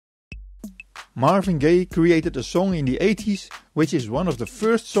Marvin Gaye created a song in the 80s, which is one of the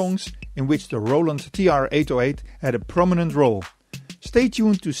first songs in which the Roland TR 808 had a prominent role. Stay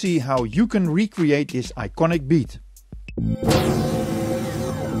tuned to see how you can recreate this iconic beat.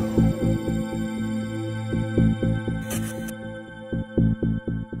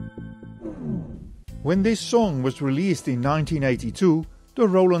 When this song was released in 1982, the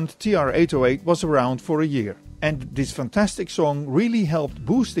Roland TR 808 was around for a year, and this fantastic song really helped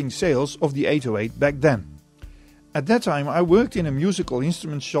boosting sales of the 808 back then. At that time I worked in a musical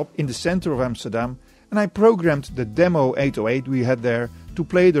instrument shop in the center of Amsterdam, and I programmed the demo 808 we had there to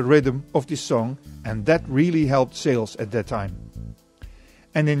play the rhythm of this song, and that really helped sales at that time.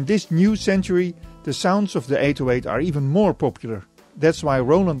 And in this new century, the sounds of the 808 are even more popular. That's why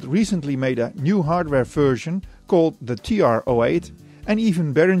Roland recently made a new hardware version called the TR-08, and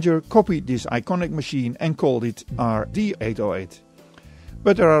even Behringer copied this iconic machine and called it RD-808.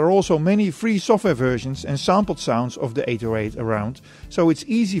 But there are also many free software versions and sampled sounds of the 808 around, so it's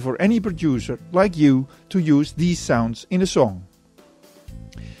easy for any producer like you to use these sounds in a song.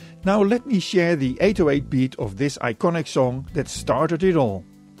 Now let me share the 808 beat of this iconic song that started it all.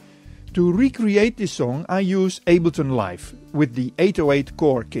 To recreate this song I use Ableton Live with the 808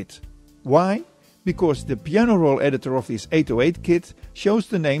 Core kit. Why? Because the piano roll editor of this 808 kit shows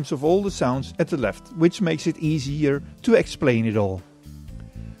the names of all the sounds at the left, which makes it easier to explain it all.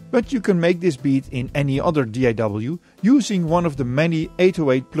 But you can make this beat in any other DAW using one of the many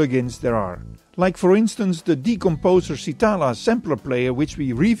 808 plugins there are. Like for instance the Decomposer Sitala sampler player, which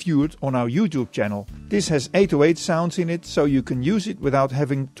we reviewed on our YouTube channel. This has 808 sounds in it, so you can use it without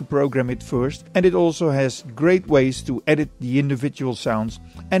having to program it first, and it also has great ways to edit the individual sounds,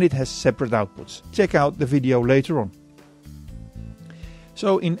 and it has separate outputs. Check out the video later on.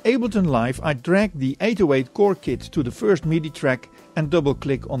 So in Ableton Live I drag the 808 Core kit to the first MIDI track and double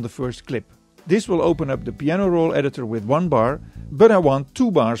click on the first clip. This will open up the piano roll editor with 1 bar, but I want 2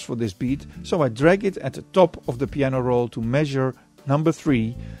 bars for this beat, so I drag it at the top of the piano roll to measure number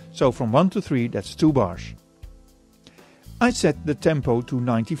 3, so from 1 to 3 that's 2 bars. I set the tempo to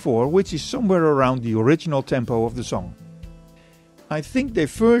 94, which is somewhere around the original tempo of the song. I think they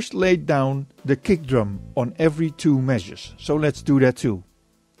first laid down the kick drum on every 2 measures, so let's do that too.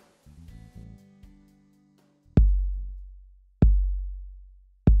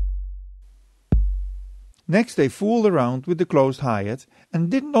 Next they fooled around with the closed hi-hat and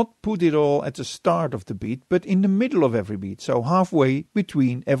did not put it all at the start of the beat, but in the middle of every beat, so halfway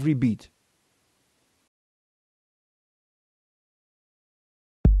between every beat.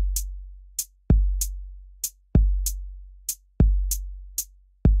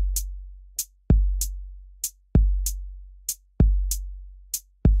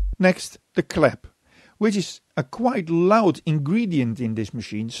 Next, the clap, which is a quite loud ingredient in this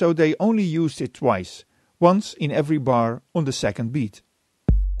machine, so they only used it twice. Once in every bar on the second beat.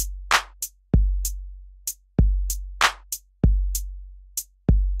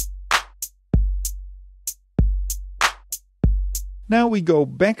 Now we go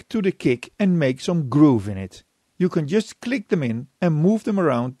back to the kick and make some groove in it. You can just click them in and move them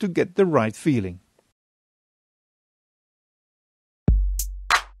around to get the right feeling.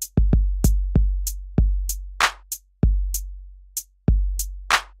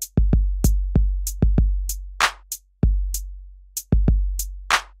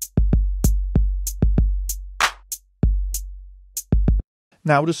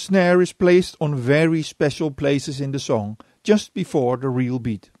 Now the snare is placed on very special places in the song, just before the real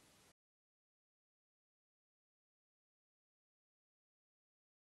beat.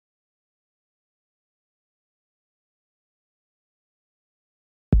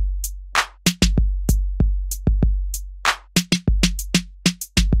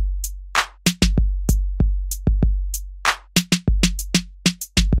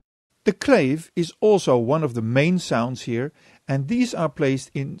 The clave is also one of the main sounds here, and these are placed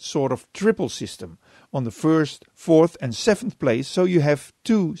in sort of triple system on the 1st, 4th and 7th place, so you have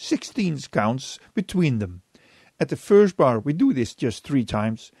 2 16th counts between them. At the first bar we do this just 3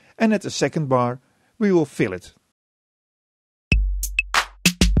 times, and at the second bar we will fill it.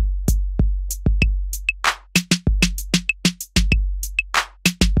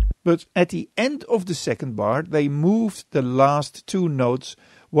 But at the end of the second bar they moved the last 2 notes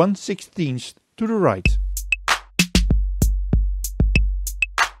 1/16 to the right.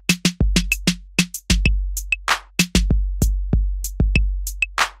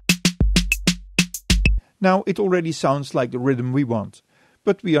 Now it already sounds like the rhythm we want,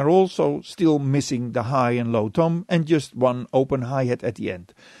 but we are also still missing the high and low tom and just 1 open hi-hat at the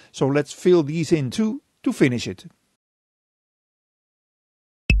end. So let's fill these in too to finish it.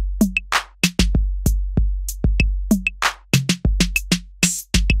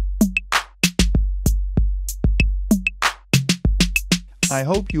 I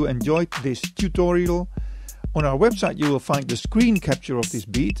hope you enjoyed this tutorial. On our website you will find the screen capture of this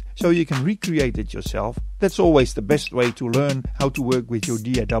beat, so you can recreate it yourself. That's always the best way to learn how to work with your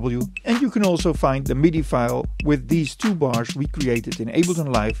DAW. And you can also find the MIDI file with these 2 bars we created in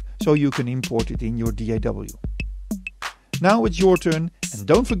Ableton Live, so you can import it in your DAW. Now it's your turn, and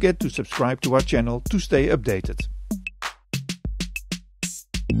don't forget to subscribe to our channel to stay updated.